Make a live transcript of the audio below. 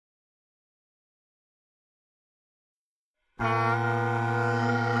Do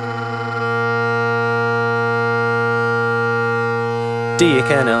you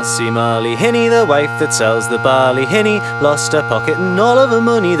ken Elsie Marley, hinny, the wife that sells the barley, hinny, lost her pocket and all of her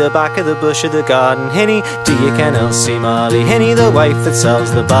money, the back of the bush of the garden, hinny. Do you ken Elsie Marley, hinny, the wife that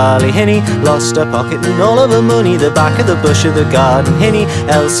sells the barley, hinny, lost her pocket and all of her money, the back of the bush of the garden, hinny.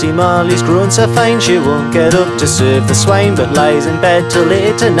 Elsie Marley's grown so fine she won't get up to serve the swine, but lies in bed till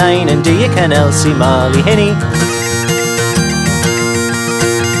 8 or 9. And do you ken Elsie Marley, hinny?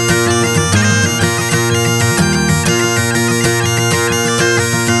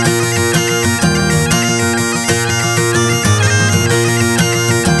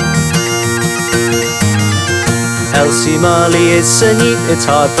 Elsie Marley is so neat, it's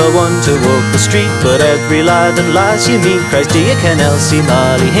hard for one to walk the street, but every lad and lass you meet cries, do you ken Elsie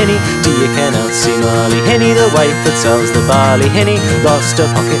Marley, hinny? Do you ken Elsie Marley, hinny, the wife that sells the barley, hinny, lost her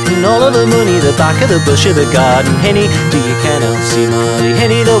pocket and all of her money, the back of the bush of the garden, hinny. Do you ken Elsie Marley,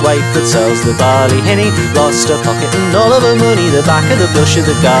 hinny, the wife that sells the barley, hinny, lost her pocket and all of her money, the back of the bush of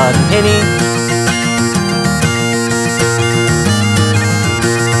the garden, hinny.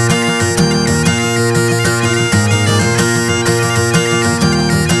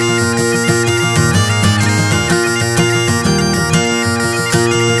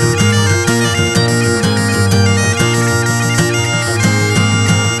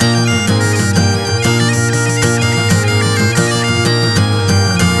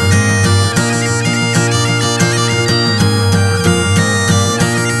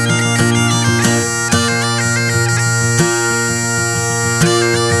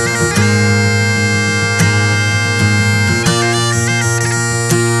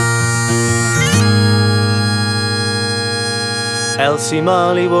 Elsie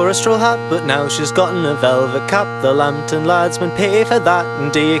Marley wore a straw hat, but now she's gotten a velvet cap. The Lambton ladsmen pay for that.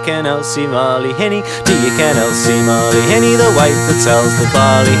 And do you ken Elsie Marley, hinny? Do you ken Elsie Marley, hinny, the wife that sells the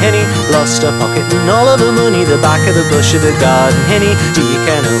barley, hinny, lost her pocket and all of her money, the back of the bush of the garden, hinny. Do you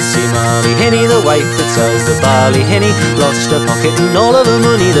ken Elsie Marley, hinny, the wife that sells the barley, hinny, lost her pocket and all of her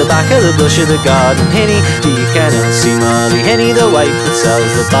money, the back of the bush of the garden, hinny. Do you ken Elsie Marley, hinny, the wife that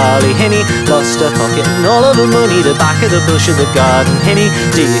sells the barley, hinny, lost her pocket and all of her money, the back of the bush of the garden, hinny.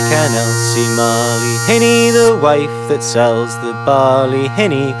 Do you ken Elsie Marley, hinny, the wife that sells the barley,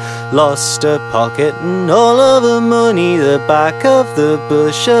 hinny, lost her pocket and all of her money, the back of the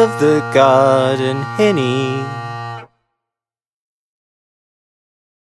bush of the garden, hinny.